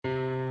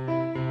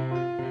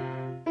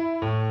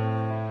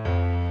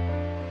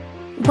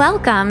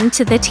Welcome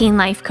to the Teen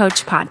Life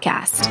Coach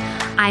Podcast.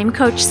 I'm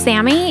Coach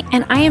Sammy,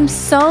 and I am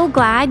so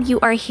glad you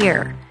are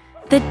here.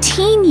 The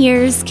teen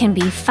years can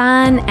be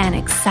fun and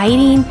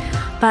exciting,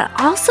 but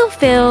also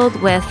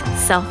filled with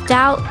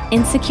self-doubt,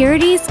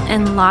 insecurities,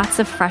 and lots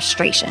of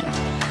frustration.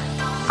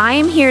 I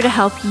am here to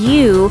help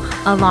you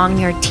along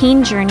your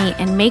teen journey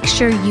and make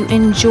sure you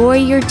enjoy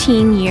your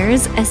teen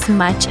years as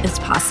much as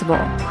possible.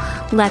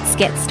 Let's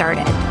get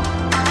started.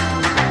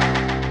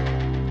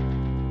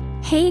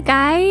 Hey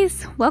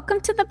guys, welcome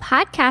to the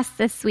podcast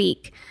this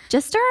week.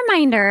 Just a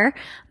reminder,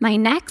 my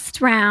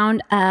next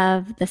round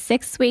of the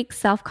 6-week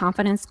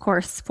self-confidence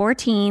course for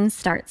teens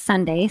starts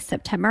Sunday,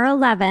 September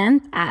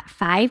 11th at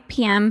 5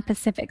 p.m.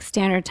 Pacific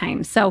Standard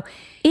Time. So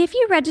if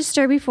you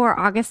register before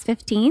August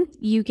 15th,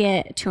 you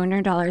get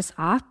 $200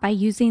 off by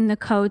using the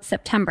code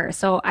September.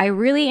 So I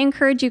really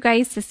encourage you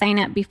guys to sign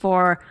up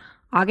before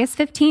August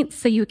 15th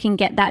so you can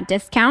get that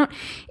discount.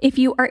 If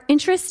you are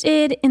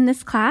interested in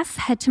this class,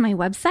 head to my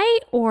website,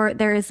 or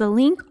there is a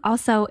link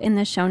also in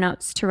the show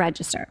notes to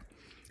register.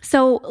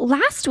 So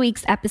last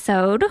week's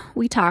episode,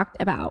 we talked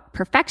about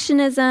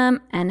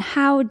perfectionism and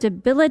how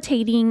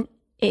debilitating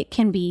it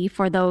can be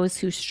for those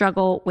who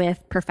struggle with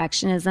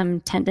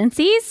perfectionism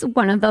tendencies,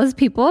 one of those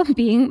people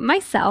being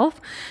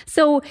myself.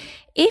 So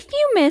if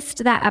you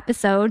missed that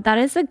episode, that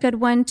is a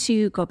good one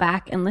to go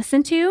back and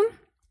listen to.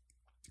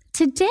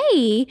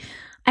 Today,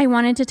 I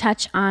wanted to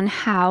touch on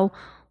how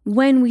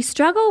when we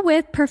struggle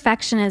with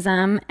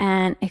perfectionism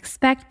and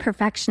expect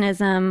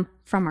perfectionism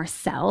from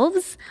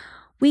ourselves,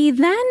 we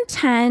then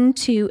tend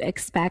to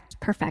expect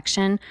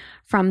perfection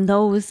from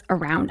those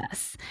around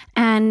us.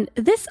 And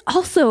this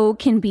also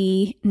can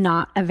be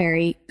not a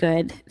very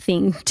good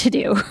thing to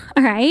do,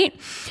 all right?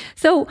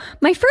 So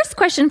my first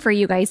question for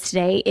you guys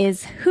today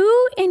is,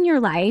 who in your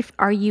life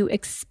are you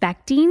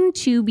expecting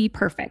to be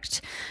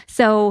perfect?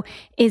 So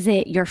is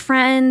it your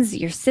friends,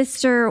 your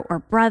sister or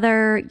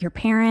brother, your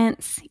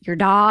parents, your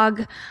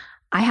dog?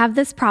 I have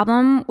this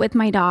problem with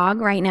my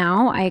dog right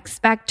now. I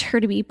expect her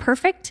to be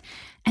perfect,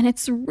 and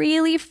it's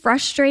really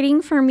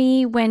frustrating for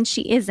me when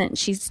she isn't.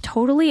 She's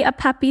totally a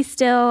puppy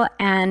still,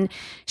 and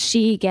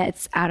she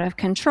gets out of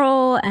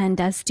control and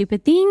does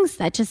stupid things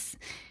that just,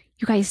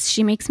 you guys,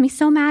 she makes me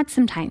so mad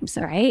sometimes,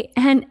 all right?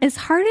 And as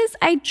hard as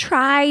I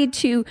try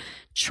to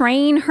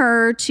train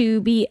her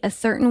to be a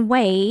certain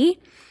way,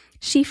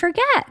 she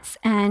forgets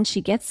and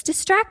she gets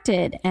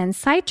distracted and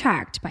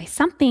sidetracked by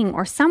something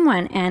or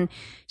someone, and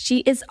she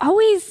is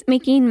always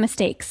making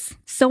mistakes.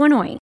 So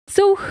annoying.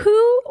 So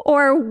who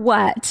or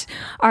what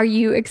are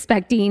you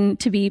expecting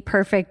to be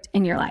perfect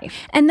in your life?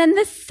 And then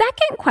the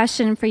second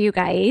question for you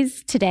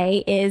guys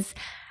today is,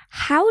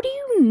 how do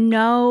you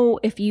know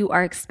if you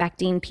are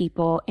expecting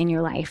people in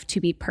your life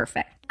to be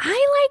perfect?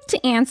 I like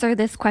to answer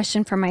this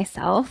question for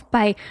myself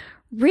by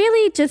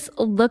really just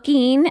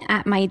looking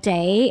at my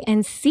day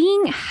and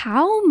seeing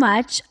how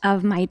much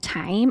of my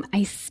time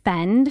I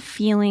spend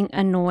feeling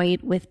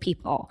annoyed with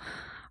people.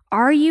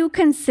 Are you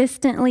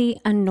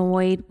consistently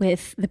annoyed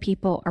with the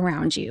people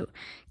around you?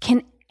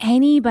 Can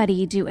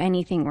anybody do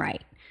anything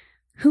right?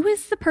 Who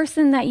is the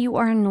person that you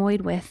are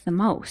annoyed with the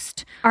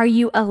most? Are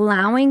you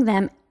allowing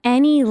them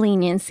any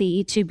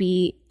leniency to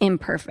be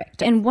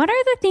imperfect? And what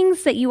are the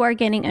things that you are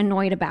getting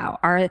annoyed about?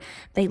 Are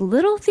they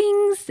little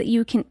things that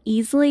you can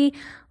easily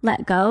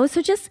let go?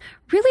 So just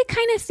really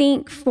kind of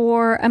think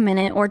for a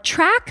minute or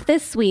track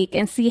this week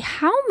and see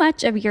how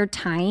much of your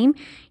time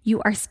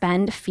you are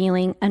spend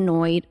feeling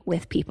annoyed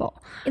with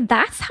people.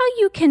 That's how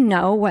you can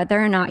know whether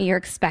or not you're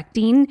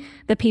expecting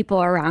the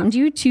people around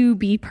you to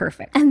be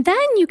perfect. And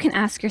then you can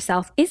ask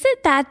yourself, is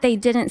it that they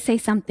didn't say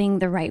something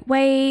the right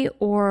way,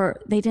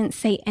 or they didn't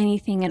say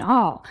anything at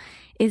all?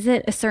 Is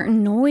it a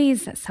certain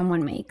noise that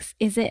someone makes?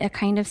 Is it a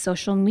kind of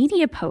social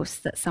media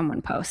post that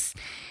someone posts?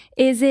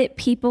 Is it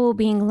people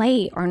being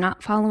late or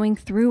not following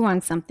through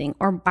on something,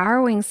 or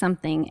borrowing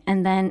something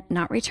and then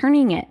not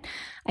returning it?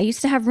 I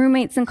used to have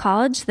roommates in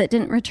college that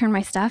didn't return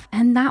my stuff,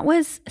 and that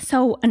was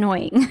so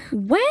annoying.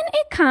 When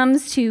it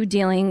comes to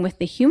dealing with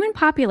the human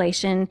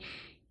population,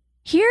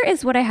 here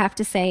is what I have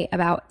to say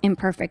about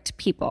imperfect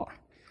people.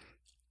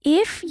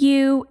 If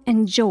you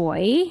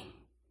enjoy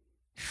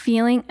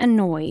feeling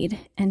annoyed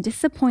and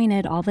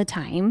disappointed all the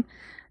time,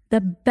 the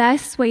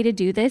best way to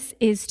do this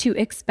is to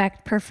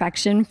expect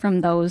perfection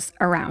from those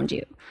around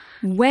you.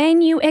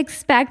 When you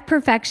expect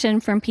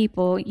perfection from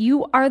people,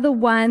 you are the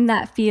one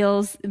that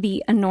feels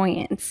the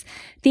annoyance.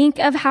 Think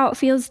of how it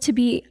feels to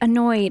be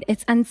annoyed.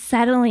 It's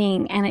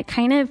unsettling, and it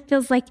kind of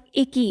feels like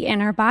icky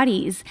in our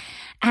bodies,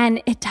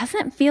 and it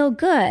doesn't feel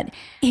good.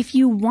 If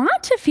you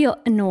want to feel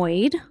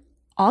annoyed,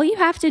 all you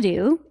have to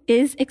do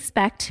is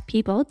expect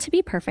people to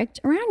be perfect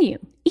around you.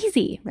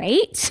 Easy,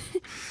 right?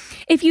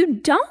 If you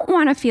don't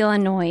want to feel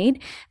annoyed,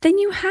 then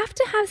you have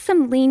to have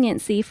some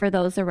leniency for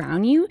those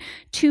around you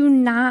to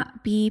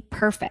not be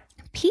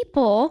perfect.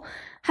 People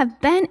have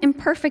been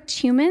imperfect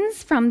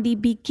humans from the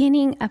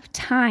beginning of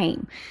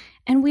time.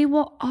 And we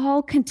will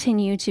all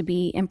continue to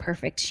be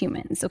imperfect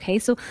humans, okay?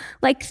 So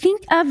like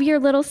think of your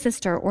little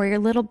sister or your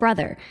little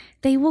brother.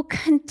 They will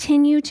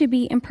continue to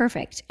be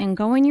imperfect and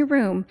go in your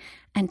room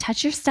and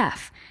touch your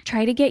stuff.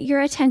 Try to get your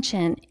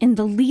attention in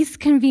the least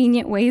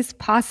convenient ways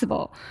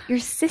possible. Your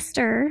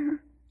sister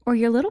or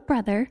your little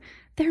brother,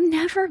 they're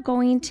never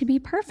going to be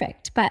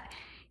perfect. But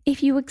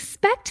if you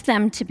expect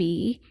them to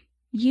be,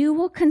 you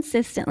will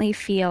consistently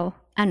feel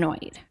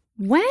annoyed.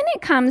 When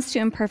it comes to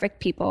imperfect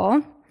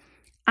people,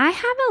 I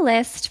have a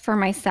list for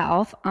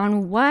myself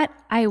on what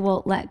I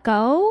will let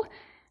go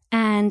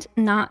and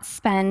not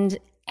spend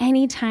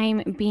any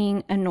time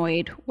being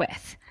annoyed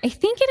with. I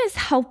think it is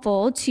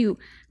helpful to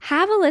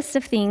have a list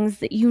of things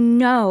that you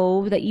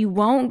know that you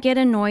won't get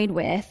annoyed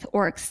with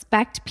or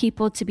expect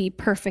people to be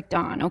perfect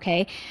on,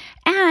 okay?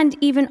 And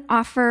even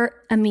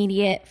offer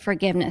immediate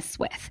forgiveness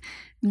with.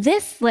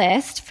 This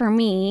list for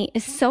me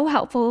is so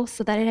helpful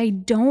so that I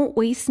don't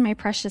waste my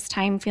precious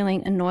time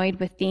feeling annoyed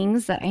with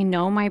things that I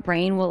know my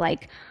brain will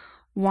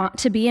want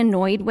to be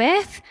annoyed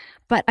with,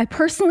 but I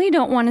personally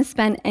don't want to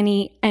spend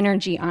any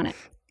energy on it.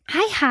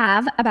 I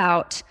have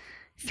about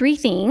 3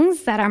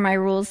 things that are my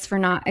rules for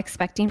not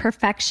expecting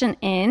perfection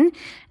in.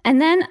 And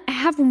then I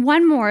have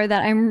one more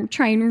that I'm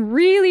trying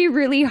really,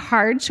 really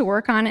hard to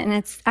work on. And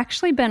it's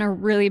actually been a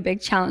really big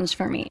challenge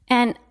for me.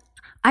 And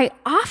I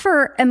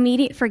offer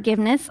immediate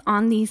forgiveness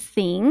on these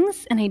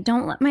things, and I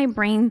don't let my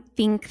brain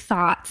think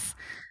thoughts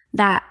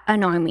that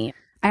annoy me.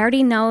 I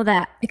already know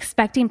that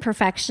expecting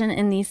perfection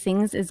in these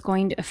things is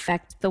going to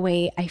affect the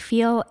way I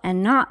feel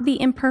and not the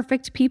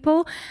imperfect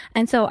people.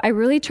 And so I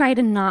really try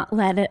to not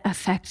let it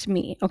affect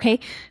me, okay?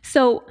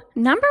 So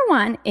number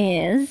 1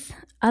 is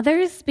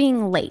others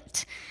being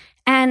late.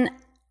 And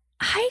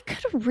I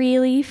could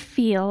really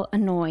feel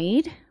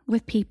annoyed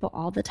with people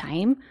all the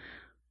time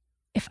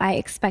if I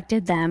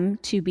expected them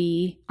to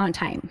be on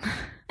time.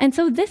 And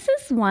so this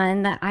is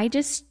one that I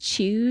just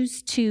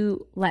choose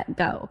to let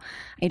go.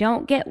 I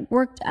don't get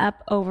worked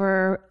up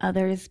over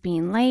others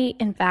being late.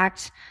 In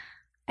fact,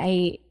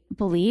 I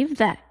believe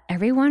that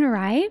everyone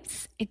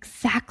arrives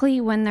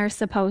exactly when they're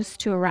supposed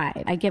to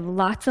arrive. I give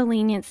lots of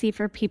leniency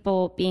for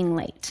people being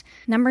late.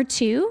 Number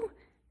 2,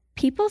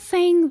 people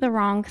saying the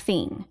wrong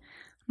thing.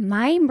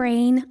 My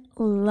brain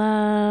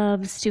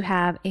loves to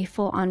have a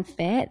full-on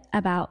fit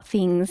about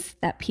things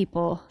that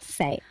people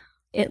say.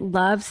 It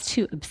loves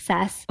to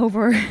obsess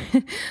over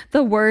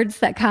the words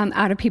that come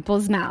out of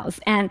people's mouths.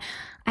 And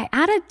I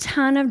add a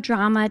ton of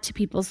drama to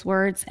people's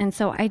words. And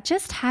so I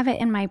just have it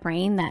in my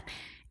brain that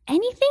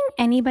anything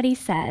anybody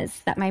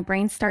says that my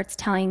brain starts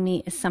telling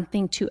me is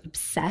something to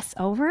obsess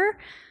over,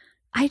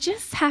 I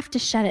just have to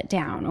shut it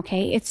down,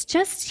 okay? It's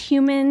just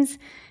humans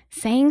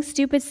saying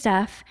stupid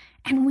stuff,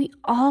 and we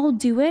all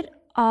do it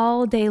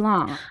all day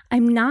long.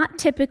 I'm not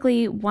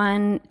typically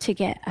one to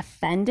get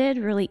offended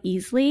really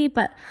easily,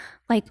 but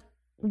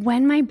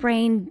when my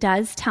brain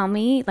does tell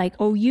me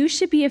oh, you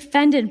should be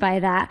offended by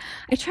that,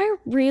 I try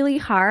really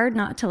hard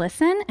not to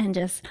listen and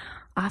just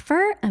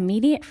offer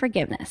immediate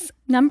forgiveness.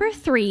 Number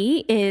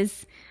 3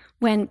 is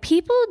when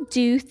people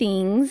do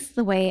things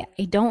the way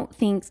I don't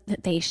think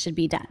that they should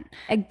be done.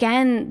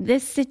 Again,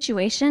 this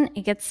situation,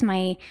 it gets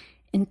my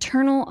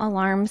internal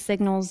alarm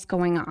signals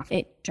going off.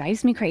 It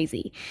drives me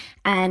crazy.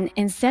 And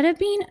instead of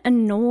being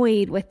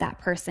annoyed with that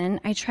person,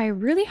 I try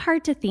really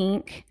hard to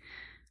think,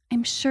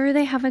 I'm sure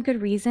they have a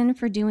good reason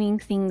for doing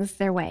things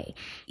their way,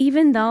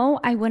 even though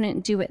I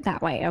wouldn't do it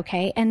that way,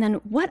 okay? And then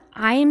what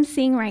I'm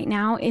seeing right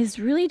now is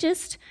really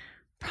just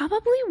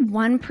probably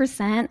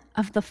 1%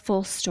 of the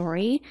full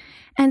story.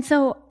 And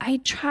so I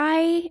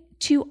try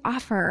to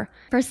offer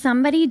for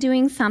somebody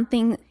doing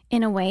something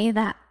in a way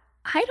that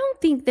I don't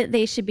think that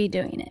they should be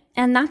doing it.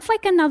 And that's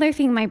another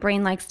thing my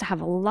brain likes to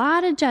have a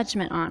lot of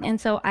judgment on. And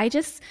so I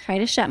just try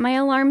to shut my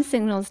alarm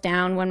signals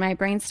down when my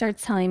brain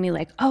starts telling me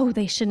oh,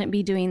 they shouldn't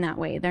be doing that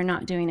way. They're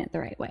not doing it the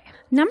right way.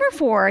 Number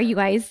 4, you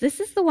guys, this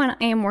is the one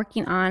I am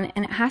working on,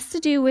 and it has to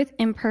do with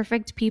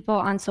imperfect people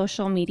on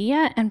social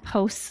media and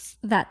posts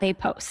that they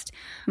post.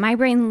 My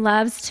brain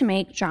loves to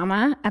make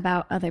drama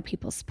about other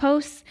people's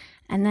posts.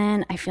 And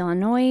then I feel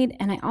annoyed,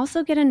 and I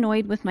also get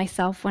annoyed with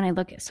myself when I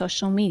look at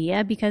social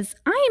media because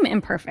I'm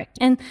imperfect.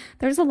 And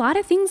there's a lot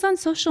of things on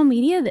social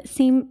media that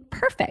seem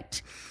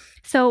perfect.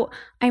 So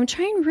I'm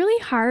trying really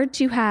hard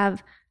to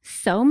have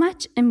so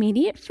much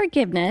immediate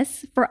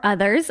forgiveness for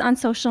others on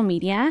social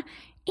media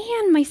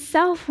and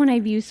myself when I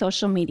view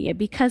social media,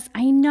 because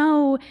I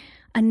know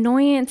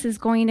annoyance is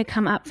going to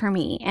come up for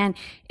me. And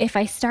if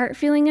I start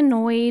feeling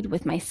annoyed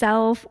with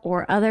myself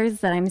or others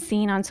that I'm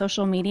seeing on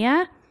social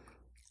media,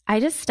 I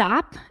just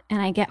stop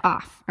and I get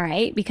off, all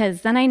right?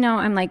 Because then I know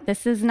I'm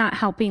this is not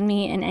helping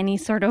me in any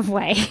sort of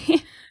way.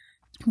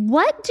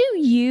 What do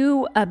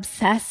you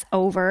obsess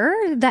over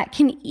that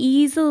can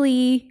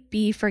easily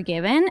be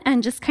forgiven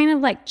and just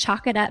kind of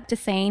chalk it up to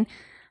saying,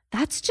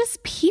 that's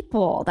just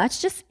people.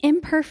 That's just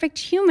imperfect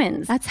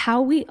humans. That's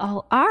how we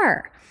all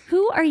are.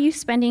 Who are you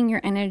spending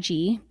your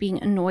energy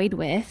being annoyed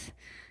with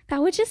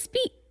that would just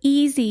be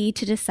easy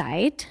to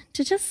decide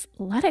to just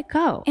let it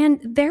go? And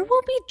there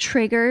will be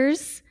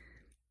triggers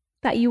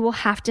that you will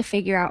have to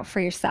figure out for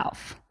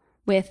yourself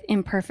with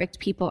imperfect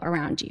people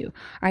around you.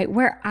 All right,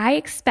 where I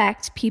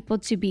expect people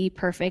to be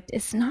perfect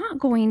is not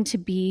going to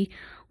be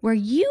where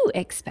you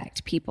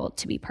expect people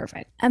to be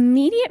perfect.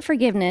 Immediate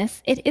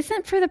forgiveness, it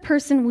isn't for the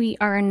person we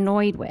are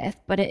annoyed with,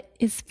 but it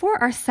is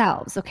for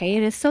ourselves, okay?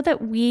 It is so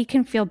that we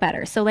can feel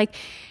better. So like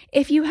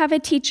if you have a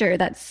teacher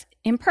that's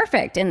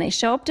imperfect and they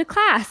show up to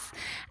class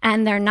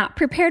and they're not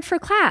prepared for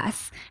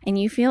class and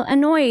you feel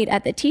annoyed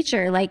at the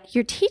teacher, like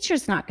your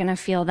teacher's not going to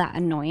feel that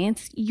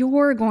annoyance.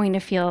 You're going to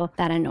feel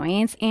that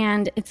annoyance,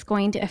 and it's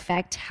going to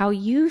affect how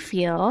you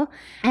feel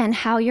and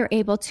how you're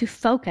able to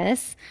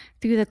focus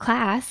through the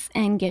class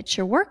and get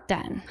your work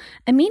done.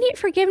 Immediate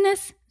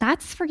forgiveness,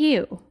 that's for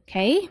you,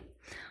 okay?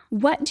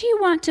 What do you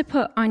want to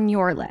put on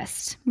your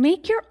list?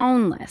 Make your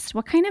own list.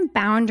 What kind of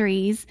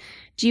boundaries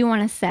do you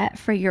want to set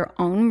for your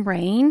own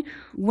brain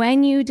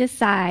when you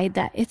decide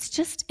that it's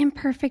just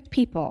imperfect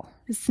people?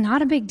 It's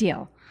not a big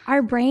deal.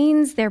 Our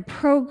brains, they're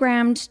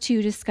programmed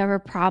to discover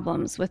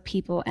problems with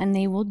people, and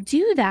they will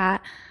do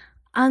that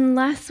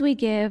unless we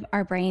give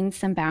our brains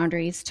some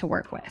boundaries to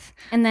work with.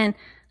 And then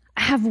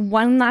I have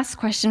one last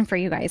question for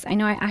you guys. I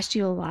know I asked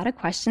you a lot of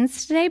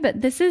questions today,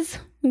 but this is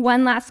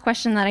one last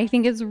question that I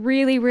think is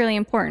really, really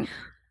important.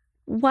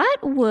 What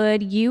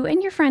would you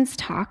and your friends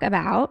talk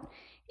about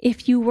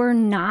if you were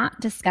not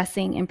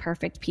discussing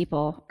imperfect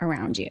people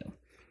around you?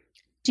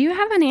 Do you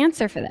have an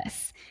answer for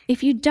this?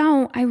 If you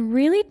don't, I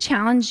really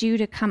challenge you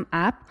to come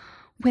up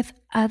with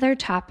other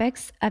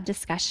topics of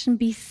discussion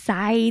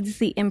besides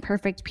the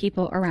imperfect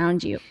people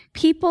around you.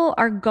 People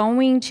are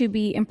going to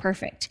be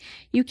imperfect.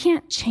 You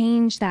can't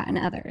change that in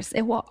others.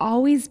 It will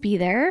always be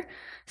there.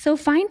 So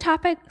find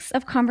topics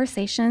of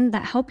conversation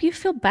that help you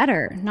feel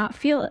better, not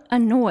feel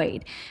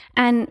annoyed.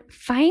 And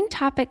find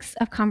topics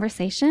of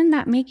conversation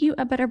that make you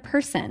a better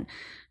person,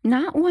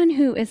 not one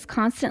who is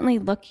constantly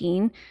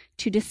looking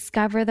to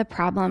discover the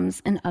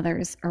problems in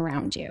others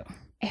around you.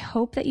 I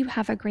hope that you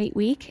have a great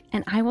week,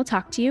 and I will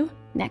talk to you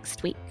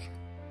next week.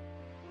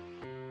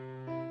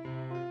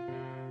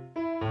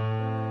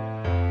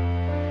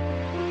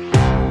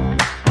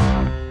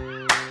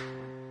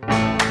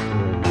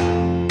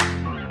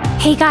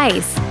 Hey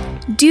guys,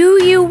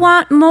 do you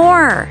want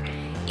more?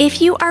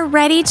 If you are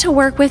ready to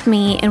work with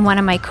me in one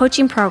of my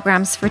coaching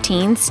programs for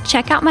teens,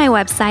 check out my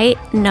website,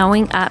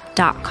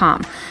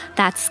 knowingup.com.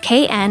 That's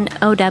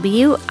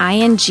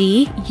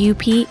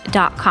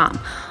knowingup.com.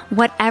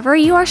 Whatever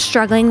you are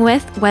struggling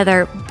with,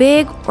 whether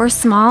big or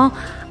small,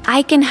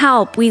 I can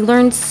help. We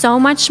learn so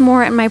much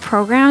more in my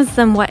programs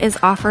than what is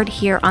offered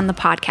here on the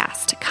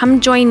podcast. Come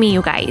join me,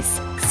 you guys.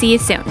 See you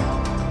soon.